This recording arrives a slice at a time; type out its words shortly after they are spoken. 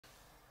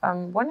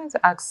wanted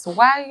to ask,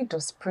 why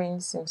does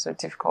praying seem so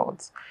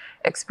difficult,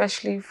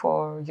 especially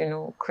for,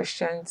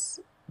 Christians,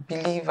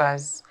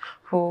 believers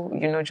who,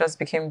 just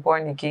became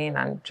born again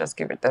and just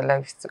gave their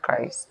lives to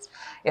Christ?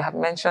 You have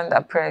mentioned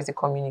that prayer is a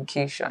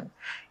communication.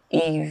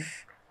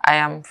 If I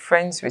am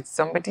friends with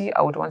somebody,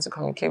 I would want to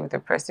communicate with the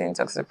person,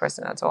 talk to the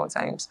person at all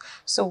times.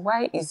 So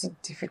why is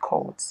it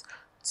difficult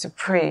to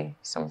pray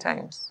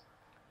sometimes?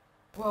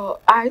 Well,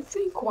 I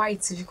think why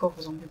it's difficult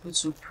for some people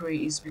to pray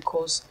is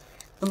because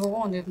number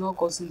one, they've not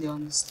gotten the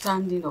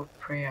understanding of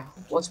prayer,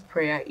 what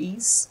prayer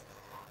is,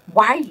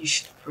 why you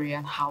should pray,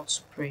 and how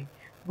to pray.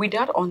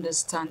 Without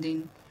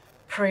understanding,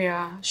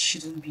 prayer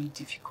shouldn't be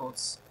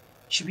difficult.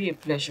 It should be a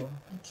pleasure.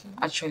 Okay.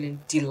 Actually,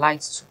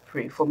 delight to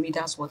pray. For me,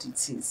 that's what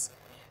it is.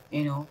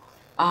 You know,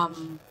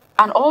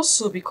 and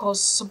also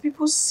because some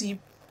people see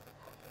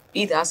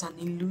it as an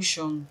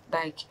illusion,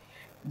 like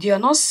they are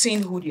not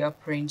seeing who they are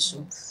praying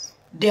to.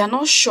 They are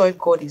not sure if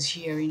God is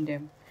hearing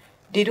them.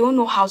 They don't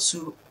know how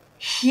to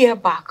hear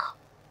back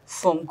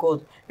from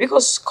God,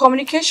 because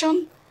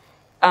communication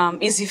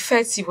is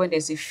effective when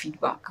there's a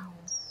feedback.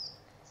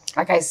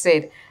 Like I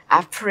said,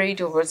 I've prayed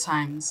over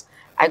times.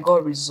 I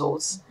got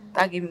results.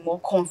 That gave me more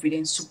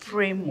confidence to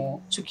pray more,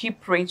 to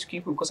keep praying,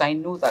 because I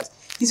know that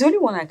He's the only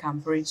one I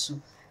can pray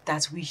to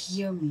that will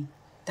hear me,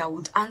 that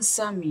would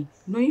answer me,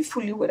 knowing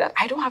fully well that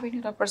I don't have any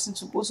other person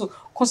to go to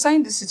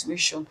concerning this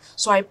situation.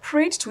 So I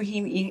prayed to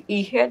Him.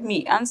 He heard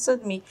me,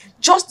 answered me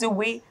just the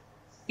way,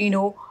 you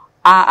know,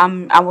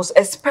 I was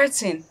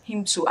expecting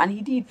Him to, and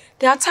He did.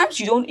 There are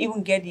times you don't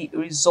even get the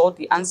result,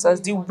 the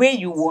answers, the way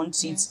you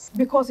want it,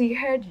 because He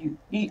heard you,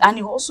 and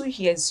He also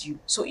hears you.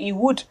 So He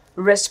would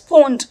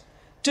respond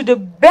to the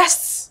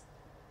best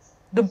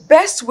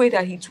way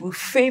that it will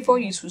favor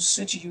you, to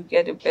suit you,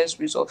 get the best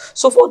result.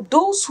 So for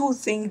those who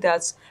think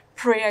that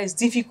prayer is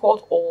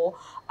difficult, or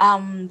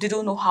they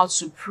don't know how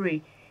to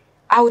pray,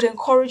 I would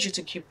encourage you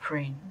to keep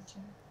praying.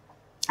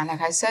 And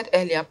like I said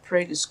earlier,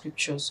 pray the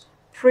scriptures,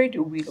 pray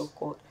the will of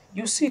God.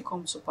 You see it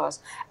come to pass.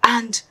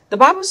 And the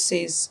Bible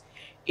says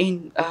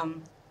in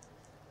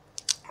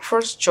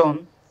First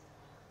John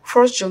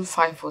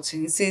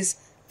 5:14, it says,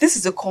 "This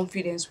is the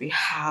confidence we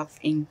have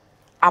in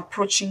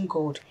approaching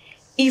God.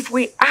 If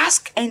we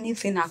ask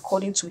anything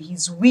according to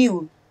His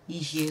will, He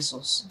hears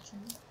us."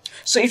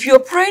 So if you're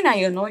praying and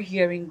you're not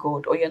hearing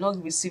God, or you're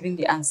not receiving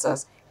the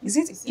answers, is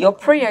it your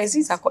prayer? Is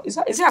it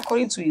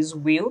according to His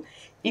will?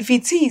 If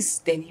it is,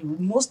 then He will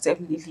most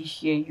definitely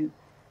hear you.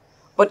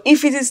 But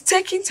if it is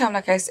taking time,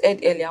 like I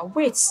said earlier,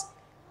 wait,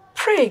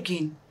 pray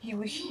again. He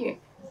will hear.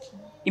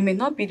 It may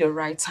not be the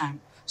right time.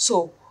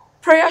 So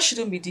prayer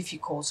shouldn't be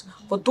difficult.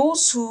 For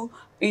those who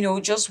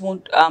just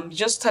want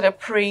just started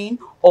praying,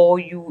 or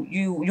you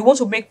want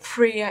to make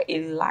prayer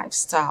a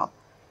lifestyle,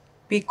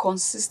 be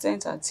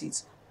consistent at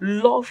it.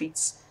 Love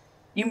it.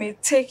 You may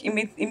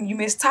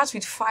start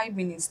with 5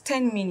 minutes,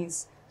 10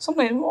 minutes.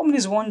 Sometimes mom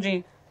is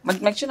wondering,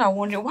 my children are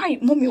wondering, why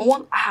mommy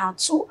 1 hour,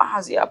 2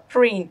 hours you are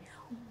praying.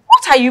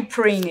 What are you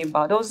praying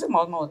about? There was a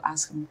mom was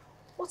asking me,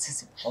 what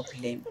is the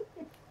problem?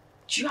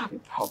 Do you have a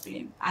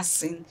problem?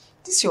 As in,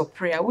 this is your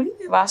prayer. Will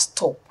it ever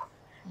stop?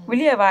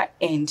 Will it ever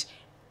end?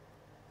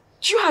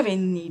 Do you have a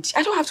need?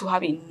 I don't have to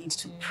have a need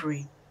to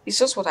pray. It's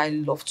just what I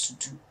love to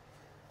do.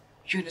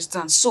 You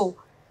understand? So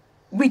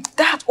with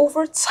that,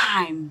 over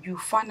time, you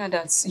find out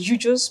that you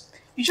just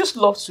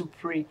love to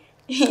pray.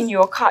 In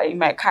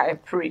my car, I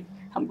pray.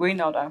 I'm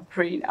going out, I'm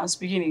praying, I'm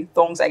speaking in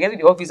tongues. I get to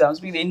the office, I'm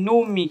speaking, they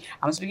know me,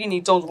 I'm speaking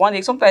in tongues. One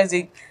day, sometimes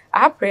I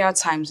have prayer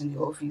times in the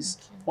office.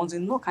 Once they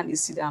knock and they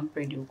sit there and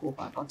pray, they'll go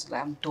back until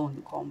I'm done,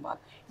 they come back.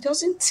 I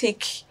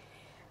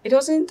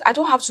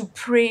don't have to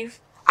pray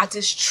at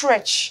a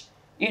stretch,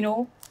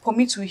 for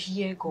me to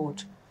hear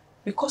God.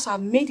 Because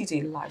I've made it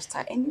a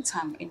lifestyle.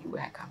 Anytime,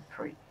 anywhere I can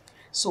pray.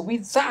 So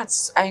with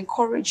that, I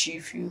encourage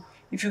you,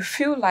 if you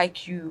feel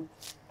like you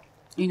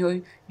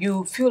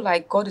feel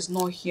like God is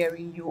not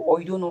hearing you, or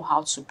you don't know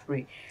how to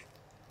pray,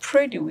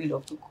 pray the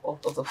will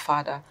of the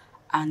Father,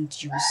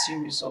 and you will see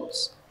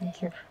results.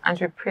 Thank you. And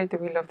we pray the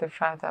will of the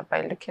Father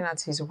by looking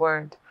at His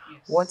word,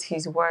 what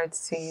His word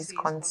says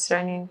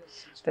concerning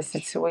the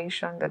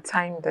situation, the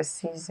time, the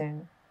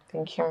season.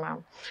 Thank you,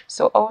 ma'am.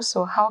 So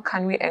also, how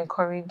can we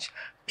encourage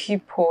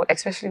people,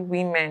 especially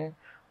women,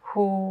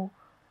 who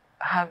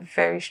have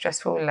very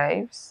stressful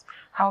lives?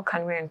 How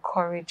can we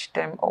encourage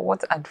them, or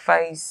what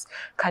advice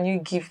can you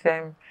give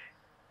them,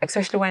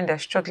 especially when they're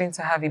struggling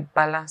to have a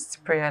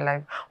balanced prayer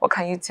life? What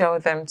can you tell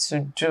them to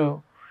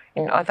do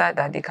in order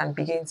that they can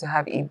begin to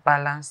have a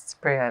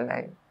balanced prayer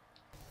life?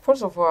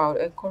 First of all, I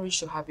would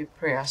encourage you to have a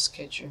prayer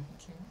schedule.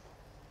 Okay.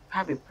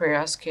 Have a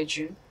prayer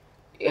schedule.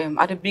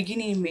 At the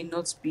beginning, you may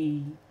not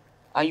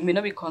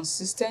be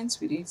consistent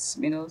with it. It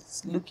may not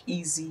look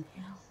easy,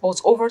 but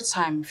over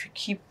time, if you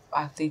keep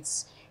at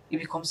it, it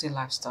becomes a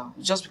lifestyle.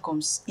 It just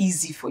becomes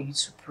easy for you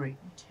to pray.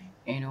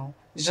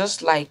 It's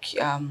just like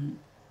you're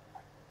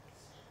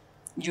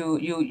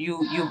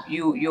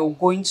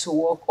going to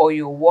work, or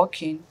you're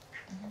working.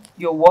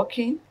 You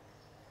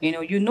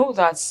know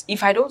that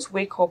if I don't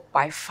wake up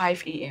by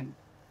 5 a.m.,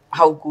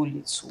 I'll go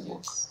late to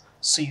work.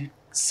 So you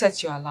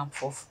set your alarm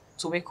for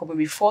to wake up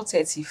maybe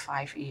 4:30,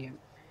 5 a.m.,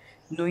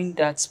 knowing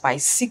that by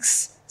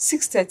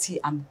 6:30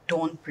 I'm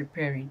done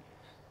preparing.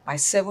 By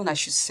 7 I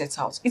should set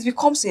out. It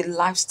becomes a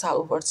lifestyle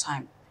over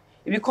time.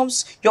 It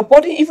becomes your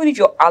body, even if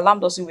your alarm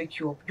doesn't wake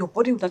you up, your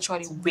body will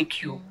naturally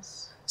wake you up.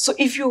 So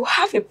if you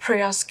have a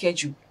prayer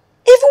schedule,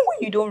 even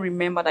when you don't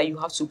remember that you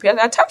have to pray,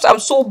 at times I'm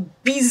so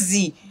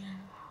busy,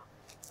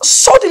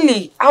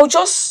 suddenly I'll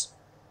just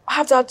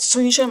have that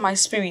solution in my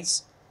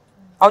spirit.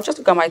 I'll just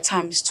look at my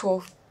time, it's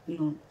 12,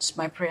 it's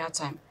my prayer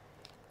time.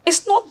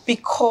 It's not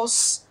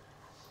because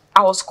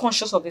I was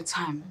conscious of the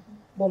time,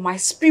 but my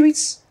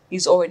spirit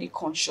is already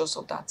conscious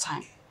of that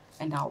time,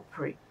 and I'll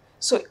pray.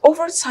 So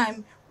over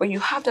time, when you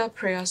have that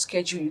prayer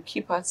schedule, you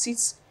keep at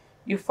it,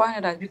 you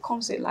find that it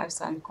becomes a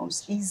lifestyle and it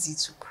becomes easy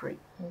to pray.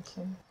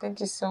 Okay, thank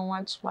you so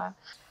much, Ma.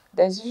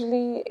 There's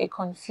usually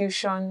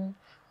confusion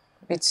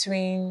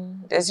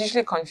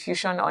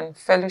on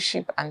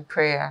fellowship and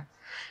prayer.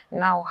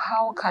 Now,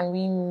 how can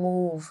we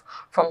move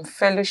from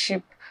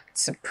fellowship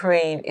to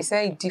praying? Is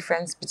there a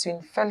difference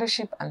between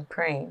fellowship and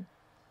praying?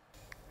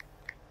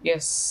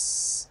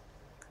 Yes.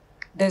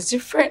 There's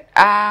different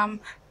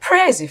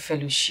prayer is a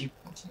fellowship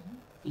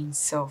in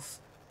self.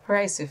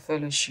 Prayer is a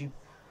fellowship.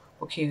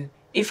 Okay,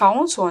 if I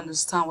want to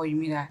understand what you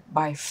mean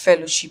by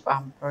fellowship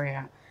and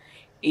prayer,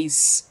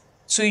 is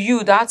to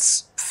you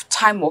that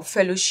time of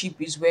fellowship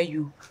is where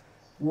you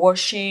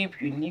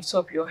worship, you lift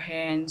up your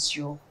hands,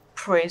 you're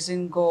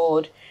praising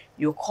God,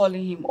 you're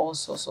calling him all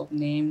sorts of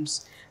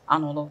names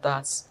and all of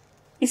that.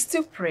 It's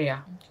still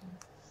prayer.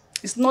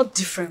 It's not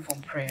different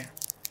from prayer.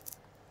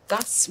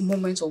 That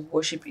moment of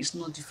worship is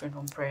not different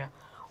from prayer.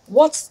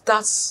 What's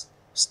that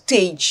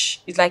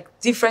stage? It's like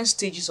different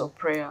stages of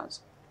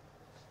prayers.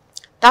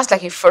 That's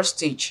like a first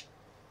stage.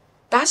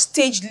 That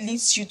stage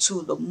leads you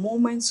to the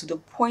moment, to the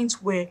point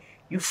where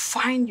you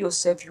find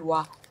yourself, you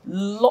are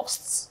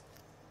lost.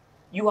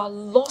 You are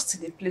lost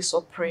in a place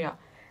of prayer.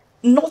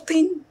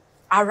 Nothing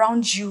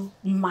around you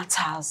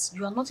matters.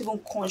 You are not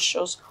even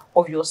conscious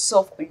of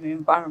yourself or your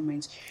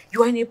environment.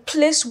 You are in a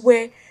place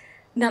where,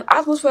 in an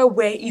atmosphere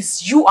where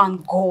it's you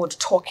and God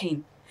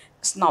talking.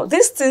 Now,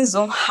 these things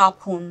don't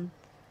happen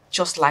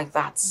just like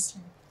that.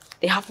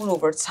 They happen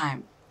over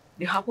time.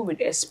 They happen with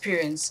the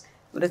experience,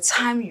 with the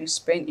time you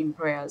spend in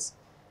prayers.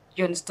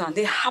 You understand?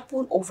 They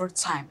happen over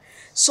time.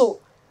 So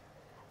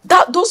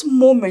that those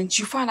moments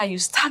you find that you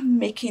start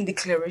making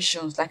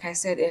declarations, like I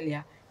said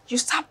earlier, you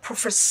start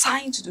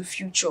prophesying to the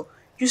future.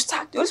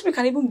 The Holy Spirit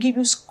can even give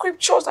you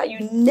scriptures that you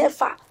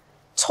never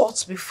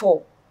taught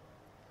before.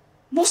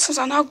 Most times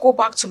I now go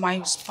back to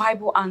my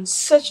Bible and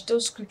search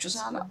those scriptures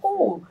and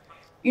I'm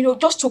like,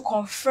 just to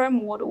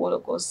confirm what the Word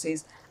of God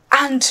says.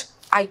 And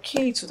I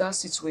key it to that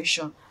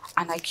situation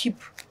and I keep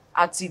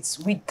at it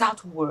with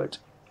that word.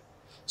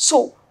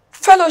 So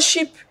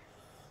fellowship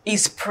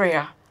is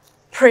prayer.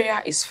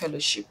 Prayer is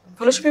fellowship.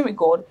 Fellowshipping with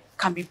God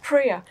can be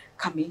prayer,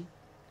 can be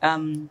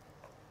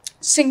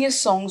singing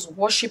songs,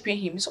 worshiping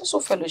him. It's also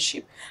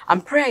fellowship.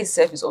 And prayer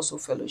itself is also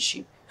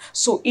fellowship.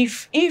 So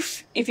if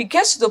it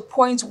gets to the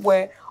point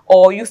where,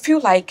 or you feel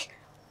like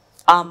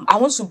I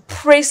want to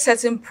pray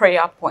certain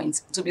prayer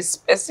points, to be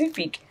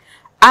specific,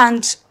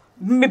 and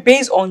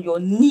based on your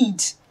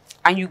need,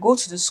 and you go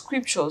to the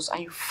scriptures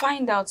and you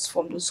find out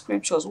from the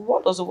scriptures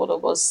what does the Word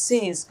of God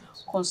says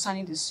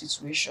concerning this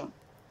situation.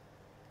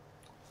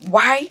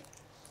 Why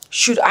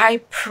should I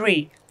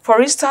pray?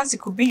 For instance,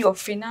 it could be your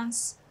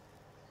finance.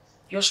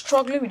 You're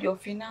struggling with your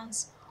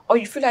finance, or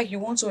you feel like you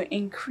want to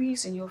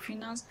increase in your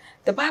finance.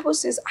 The Bible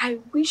says, I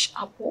wish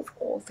above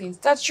all things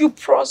that you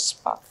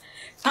prosper.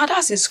 Now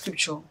that's a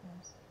scripture.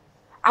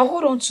 I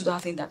hold on to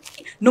that thing, that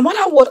no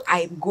matter what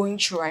I'm going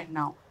through right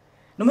now,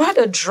 no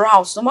matter the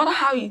droughts, no matter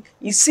how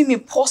it seems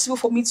impossible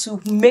for me to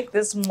make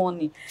this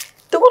money,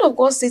 the Word of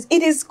God says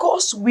it is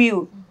God's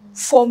will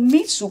for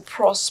me to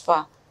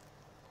prosper.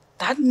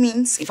 That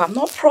means if I'm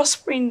not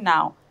prospering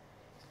now,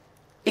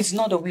 it's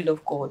not the will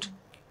of God.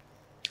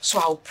 So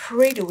I'll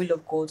pray the will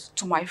of God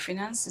to my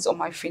finances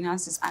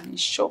and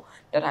ensure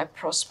that I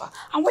prosper.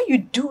 And when you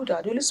do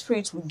that, the Holy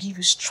Spirit will give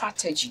you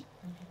strategy.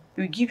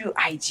 He will give you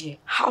idea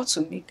how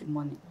to make the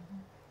money.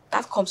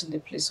 That comes in the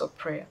place of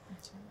prayer.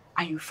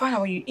 And you find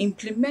out when you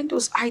implement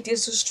those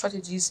ideas, those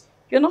strategies,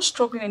 you're not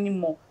struggling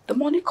anymore. The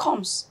money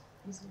comes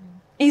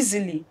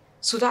easily.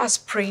 So that's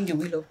praying the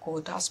will of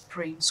God. That's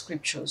praying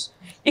scriptures.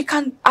 You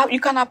can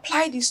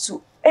apply this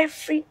to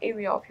every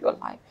area of your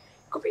life.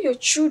 It could be your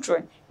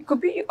children. It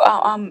could be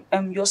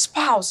your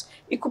spouse.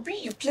 It could be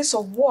your place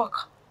of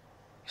work.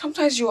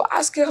 Sometimes you're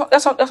asking.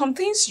 There's some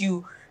things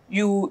you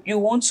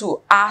want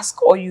to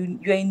ask, or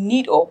you're in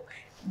need of.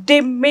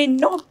 They may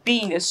not be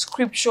in a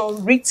scripture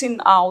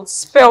written out,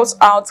 spelled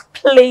out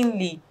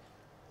plainly.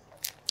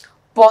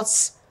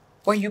 But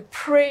when you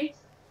pray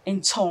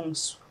in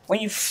tongues, when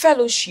you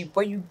fellowship,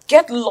 when you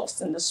get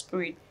lost in the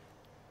Spirit,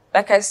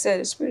 like I said,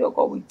 the Spirit of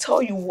God will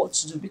tell you what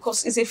to do,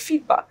 because it's a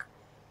feedback.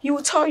 He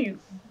will tell you.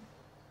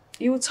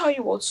 He will tell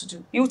you what to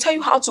do. He will tell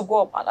you how to go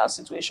about that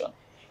situation.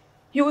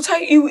 He will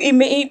tell you,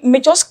 it may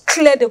just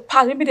clear the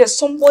path. Maybe there's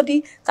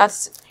somebody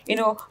that's,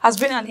 has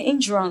been an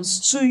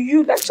hindrance to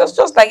you. Like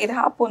just like it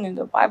happened in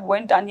the Bible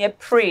when Daniel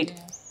prayed.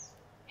 Yes.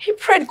 He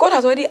prayed. God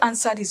has already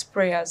answered his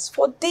prayers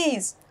for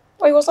days,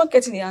 but he was not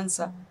getting the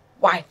answer.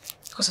 Why?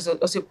 Because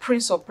it was a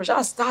prince of pressure.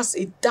 That's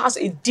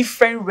a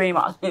different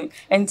realm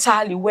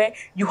entirely, where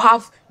you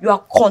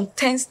are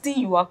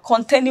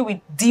contending with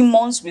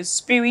demons, with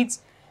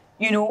spirits.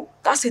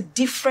 That's a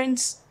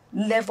different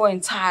level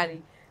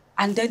entirely.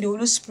 And then the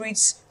Holy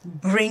Spirit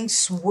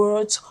brings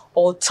words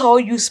or tell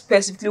you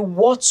specifically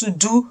what to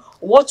do,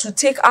 what to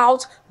take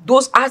out,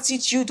 those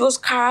attitudes, those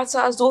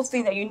characters, those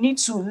things that you need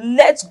to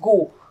let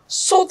go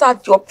so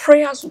that your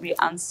prayers will be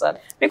answered.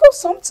 Because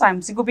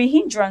sometimes it could be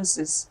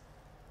hindrances.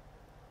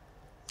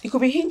 It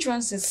could be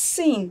hindrances,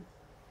 sin,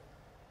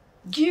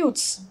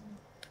 guilt,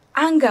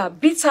 anger,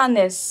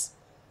 bitterness.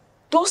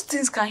 Those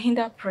things can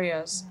hinder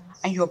prayers.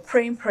 And you're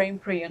praying,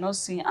 you're not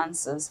seeing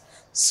answers.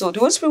 So the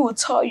Holy Spirit will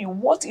tell you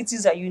what it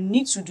is that you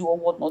need to do or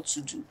what not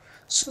to do,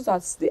 so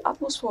that the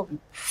atmosphere will be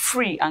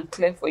free and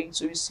clear for you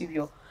to receive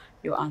your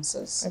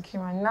answers. Okay,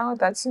 man. Now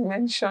that you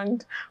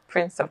mentioned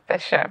Prince of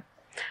Persia,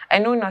 I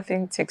know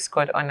nothing takes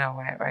God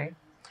unaware, right?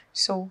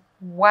 So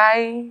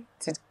why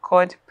did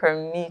God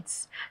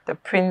permit the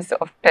Prince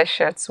of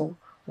Persia to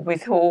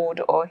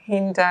withhold or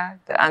hinder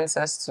the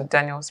answers to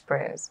Daniel's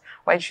prayers?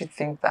 Why do you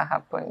think that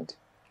happened?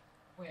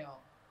 Well,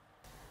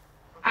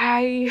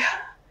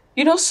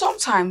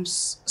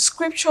 sometimes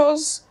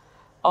scriptures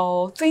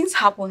or things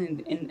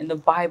happen in the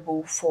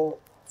Bible for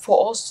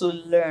us to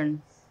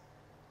learn.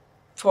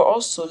 For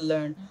us to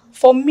learn.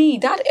 For me,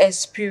 that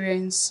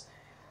experience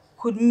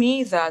could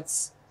mean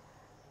that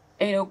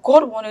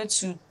God wanted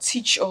to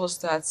teach us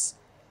that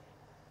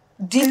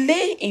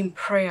delay in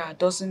prayer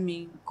doesn't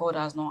mean God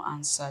has not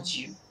answered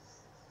you.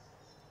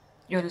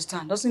 You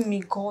understand? Doesn't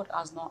mean God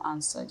has not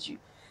answered you.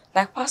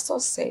 Like Pastor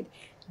said,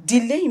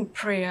 delay in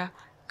prayer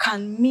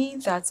can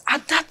mean that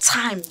at that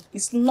time,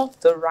 it's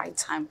not the right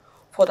time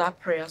for that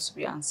prayer to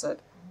be answered.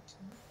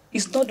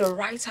 It's not the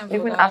right time for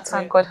Even that after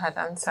prayer. God had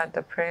answered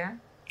the prayer?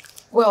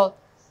 Well,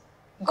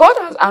 God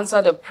has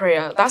answered the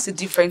prayer. That's a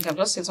different time.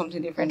 Just say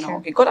something different now.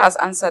 Okay, God has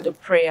answered the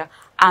prayer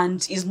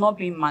and is not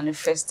being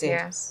manifested.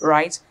 Yes.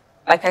 Right?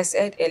 Like I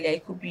said earlier,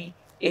 it could be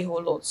a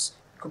whole lot.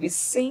 It could be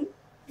sin.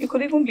 It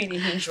could even be the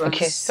hindrance.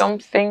 Okay,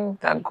 something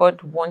that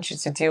God wants you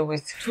to deal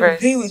with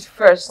first. To deal with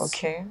first.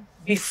 Okay.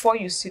 Before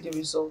you see the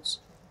results.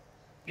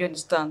 You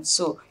understand?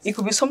 So it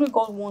could be something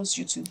God wants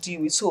you to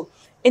deal with. So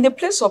in the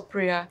place of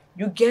prayer,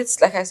 you get,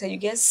 like I said, you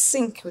get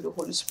sync with the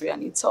Holy Spirit,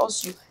 and it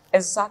tells you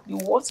exactly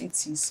what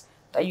it is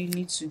that you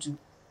need to do.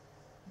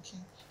 Okay.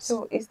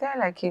 So is there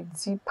like a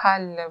deeper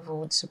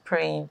level to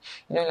praying?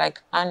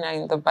 Like Anna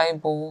in the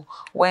Bible,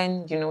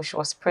 when, she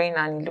was praying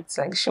and it looked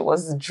like she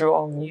was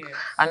drunk. Yes.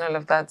 And all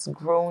of that,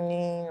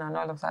 groaning and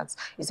all of that.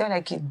 Is there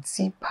like a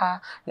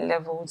deeper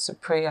level to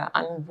prayer?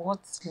 And what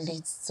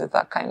leads to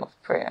that kind of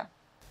prayer?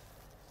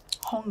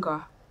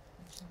 Hunger.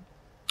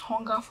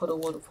 Hunger for the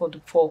word,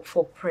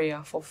 for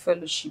prayer, for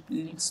fellowship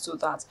leads to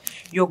that.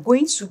 You're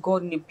going to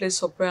God in a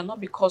place of prayer, not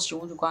because you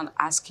want to go and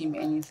ask him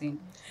anything,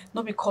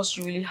 not because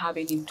you really have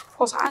a need.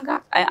 Because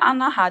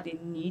Anna had a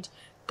need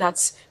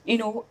that,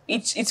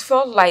 it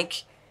felt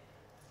like,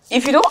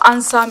 if you don't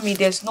answer me,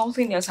 there's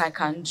nothing else I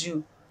can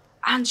do.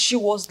 And she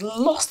was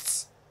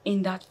lost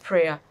in that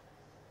prayer.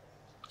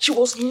 She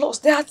was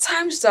lost. There are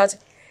times that,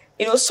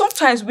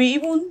 sometimes we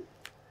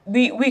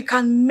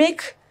can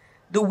make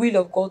the will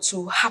of God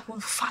to happen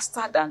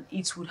faster than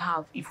it would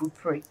have if we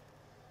pray.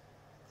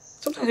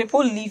 Sometimes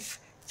people leave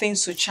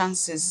things to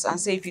chances and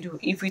say, if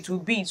it will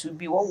be, it will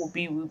be. What will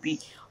be, will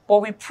be.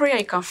 But with prayer,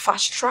 you can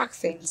fast track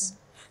things.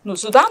 No,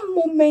 so that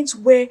moment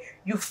where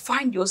you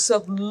find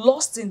yourself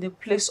lost in the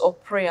place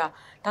of prayer,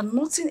 that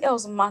nothing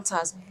else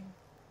matters,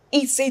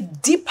 it's a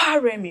deeper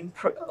realm in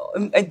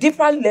a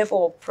deeper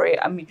level of prayer.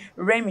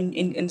 Realm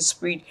in the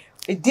spirit,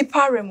 a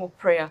deeper realm of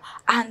prayer,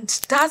 and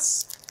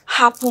that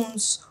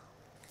happens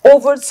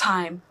over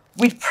time,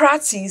 with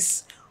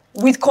practice,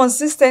 with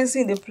consistency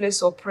in the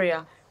place of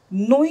prayer,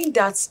 knowing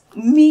that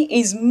me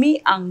is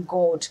me and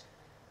God.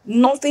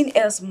 Nothing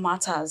else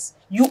matters.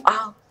 You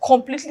are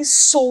completely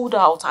sold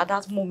out at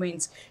that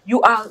moment.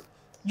 You are,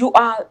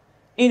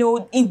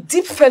 in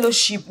deep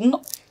fellowship.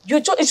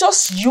 It's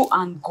just you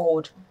and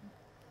God.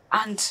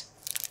 And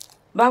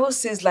the Bible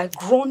says, like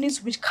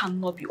groanings which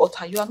cannot be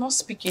uttered. You are not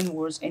speaking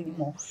words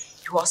anymore.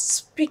 You are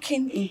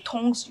speaking in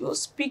tongues. You are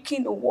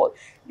speaking the word.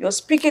 You are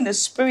speaking the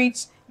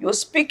spirit. You are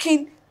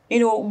speaking,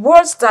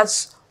 words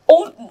that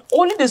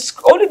only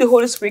the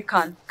Holy Spirit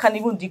can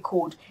even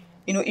decode.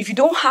 If you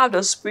don't have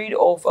the spirit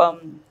of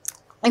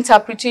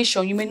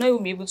interpretation, you may not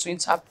even be able to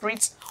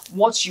interpret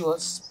what you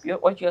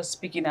are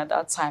speaking at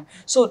that time.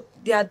 So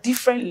there are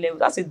different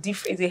levels.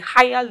 It's a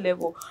higher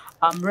level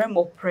realm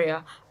of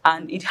prayer,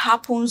 and it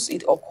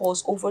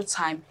occurs over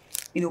time,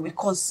 with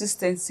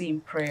consistency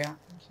in prayer.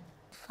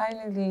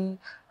 finally,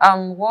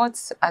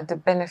 what are the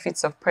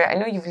benefits of prayer? I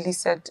know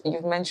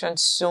you've mentioned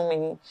so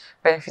many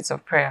benefits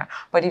of prayer,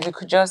 but if you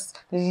could just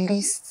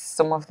list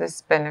some of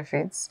these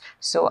benefits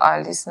so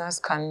our listeners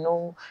can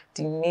know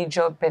the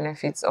major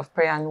benefits of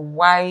prayer and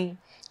why,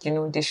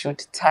 they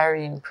should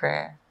tarry in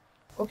prayer.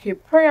 Okay,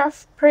 prayer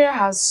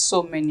has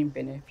so many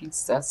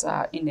benefits that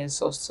are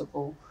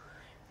inexhaustible.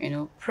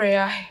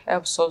 Prayer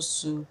helps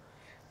us to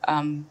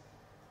um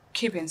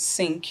keep in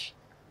sync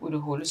with the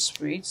Holy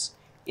Spirit.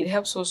 It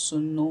helps us to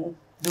know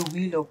the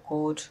will of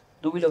God,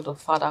 the will of the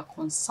Father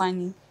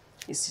concerning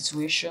a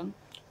situation.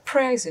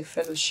 Prayer is a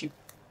fellowship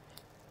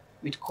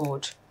with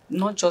God,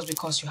 not just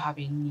because you have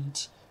a need.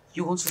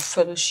 You want to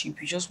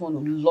fellowship, you just want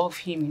to love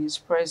Him in His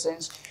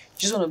presence, you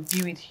just want to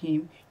be with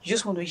Him, you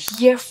just want to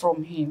hear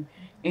from Him,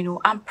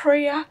 and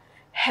prayer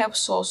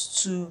helps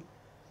us to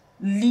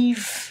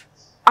live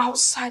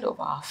outside of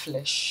our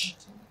flesh.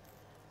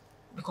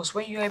 Because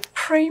when you're a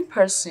praying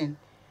person,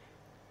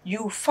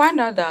 you find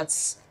out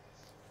that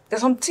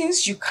there's some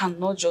things you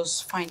cannot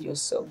just find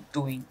yourself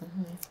doing.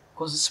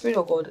 Because the Spirit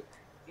of God,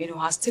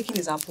 has taken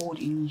His abode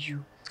in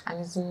you. And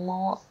it's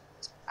more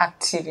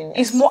active in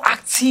It's more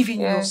active in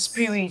your Yes.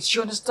 spirit.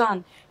 You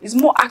understand? It's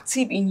more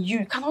active in you.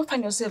 You cannot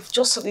find yourself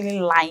just suddenly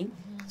lying,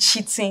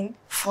 cheating,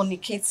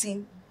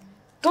 fornicating.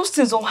 Those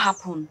things don't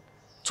happen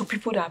to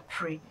people that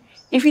pray.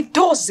 If it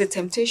does, it's a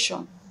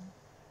temptation.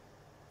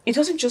 It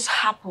doesn't just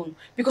happen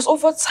because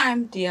over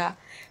time they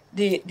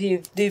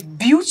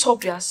built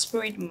up their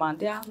spirit man.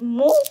 They are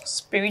more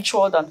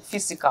spiritual than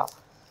physical.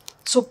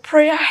 So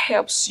prayer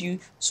helps you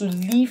to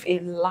live a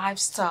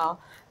lifestyle,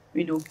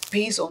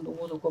 based on the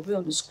word of God, based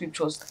on the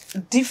scriptures,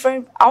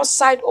 different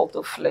outside of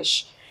the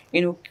flesh.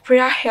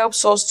 Prayer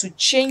helps us to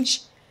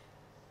change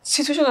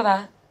situations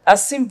that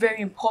seem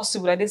very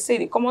impossible. Like they say,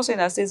 the common saying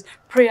that says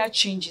prayer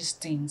changes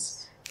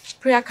things.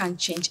 Prayer can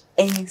change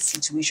any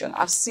situation.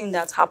 I've seen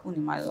that happen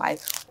in my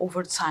life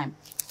over time.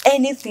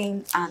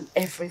 Anything and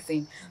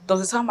everything. There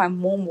was a time my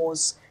mom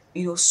was,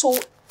 so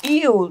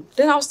ill.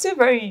 Then I was still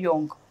very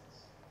young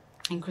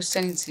in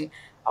Christianity.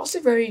 I was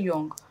still very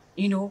young.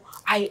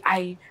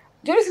 I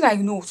the only thing I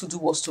knew to do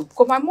was to,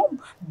 because my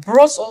mom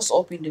brought us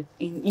up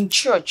in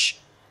church.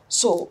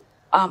 So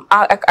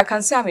I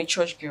can say I'm a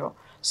church girl.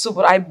 So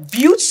but I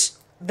built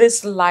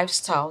this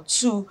lifestyle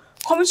to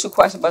coming to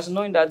Christ, but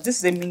knowing that this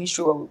is a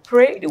ministry where we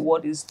pray, the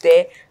word is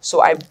there.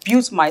 So I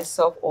built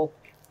myself up,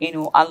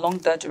 along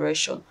that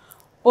direction.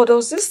 But there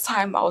was this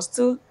time I was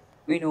still,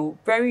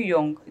 very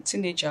young, a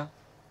teenager.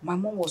 My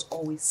mom was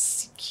always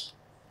sick.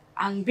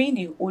 And being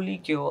the only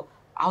girl,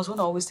 I was one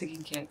always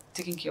taking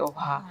care of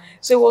her.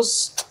 So it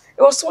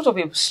was sort of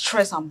a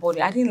stress and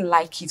body. I didn't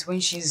like it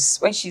when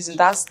she's in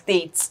that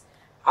state.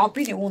 I'll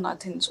be the one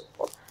attending to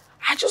her.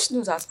 I just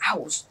knew that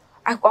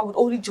I would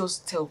only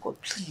just tell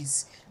God,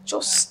 please,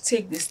 just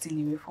take this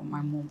thing away from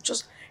my mom.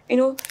 Just,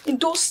 in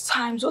those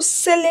times, those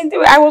silent,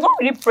 I was not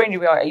really praying the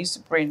way I used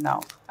to pray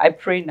now. I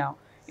pray now.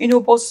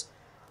 But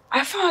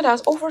I found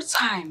that over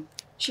time,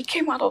 she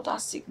came out of that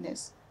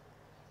sickness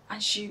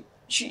and she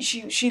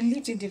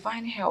lived in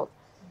divine health.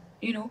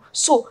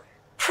 So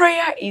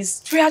prayer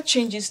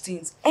changes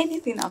things.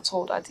 Anything at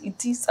all that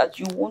it is that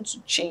you want to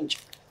change,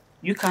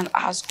 you can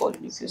ask God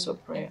in the place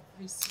of prayer.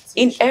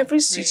 In every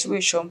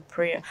situation,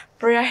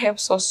 prayer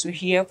helps us to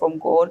hear from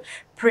God.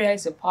 Prayer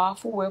is a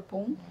powerful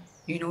weapon,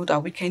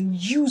 that we can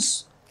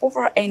use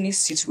over any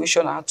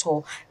situation at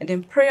all. And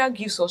then prayer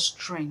gives us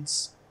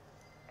strength.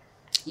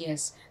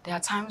 Yes, there are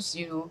times,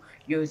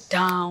 you're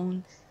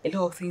down, a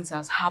lot of things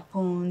has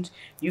happened,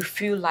 you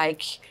feel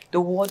like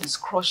the world is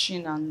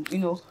crushing and,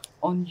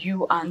 on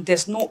you, and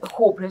there's no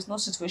hope, there's no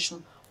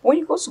situation. When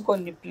you go to God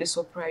in the place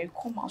of prayer, you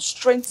come out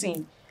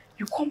strengthened.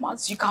 You come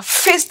out, you can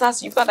face that,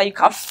 you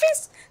can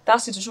face that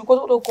situation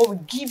because God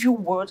will give you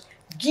word,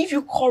 give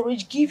you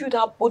courage, give you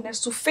that boldness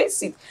to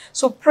face it.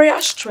 So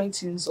prayer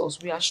strengthens us.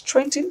 We are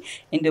strengthened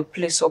in the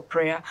place of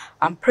prayer,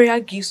 and prayer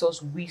gives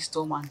us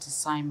wisdom and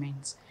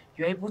discernment.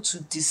 You're able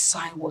to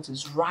discern what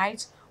is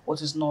right,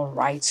 what is not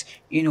right.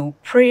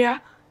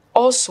 Prayer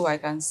also, I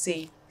can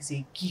say, is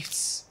a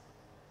gift.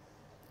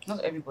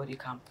 Not everybody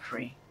can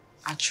pray.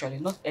 Actually,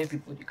 not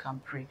everybody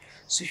can pray.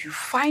 So if you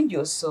find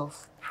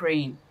yourself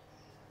praying,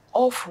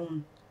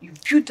 often you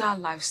build that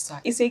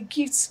lifestyle. It's a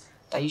gift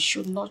that you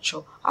should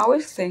nurture. I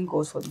always thank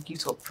God for the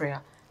gift of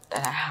prayer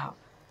that I have.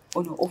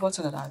 Over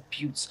time that I've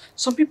built.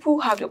 Some people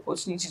have the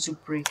opportunity to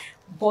pray,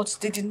 but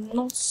they did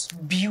not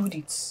build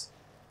it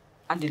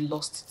and they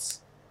lost it.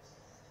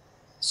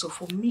 So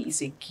for me,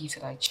 it's a gift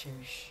that I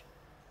cherish.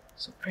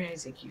 So prayer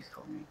is a gift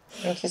for me.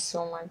 Thank you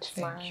so much,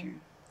 Thank you.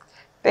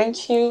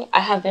 Thank you. I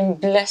have been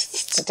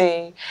blessed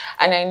today,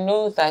 and I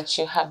know that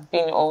you have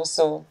been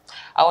also.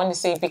 I want to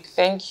say a big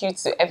thank you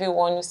to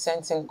everyone who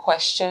sent in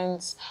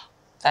questions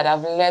that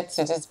have led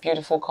to this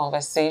beautiful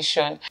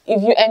conversation.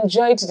 If you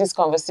enjoyed this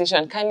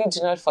conversation, kindly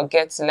do not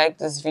forget to like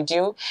this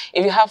video.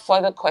 If you have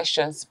further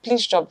questions,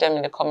 please drop them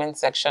in the comment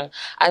section,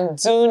 and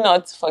do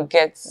not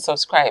forget to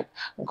subscribe.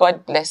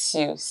 God bless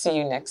you. See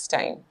you next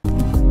time.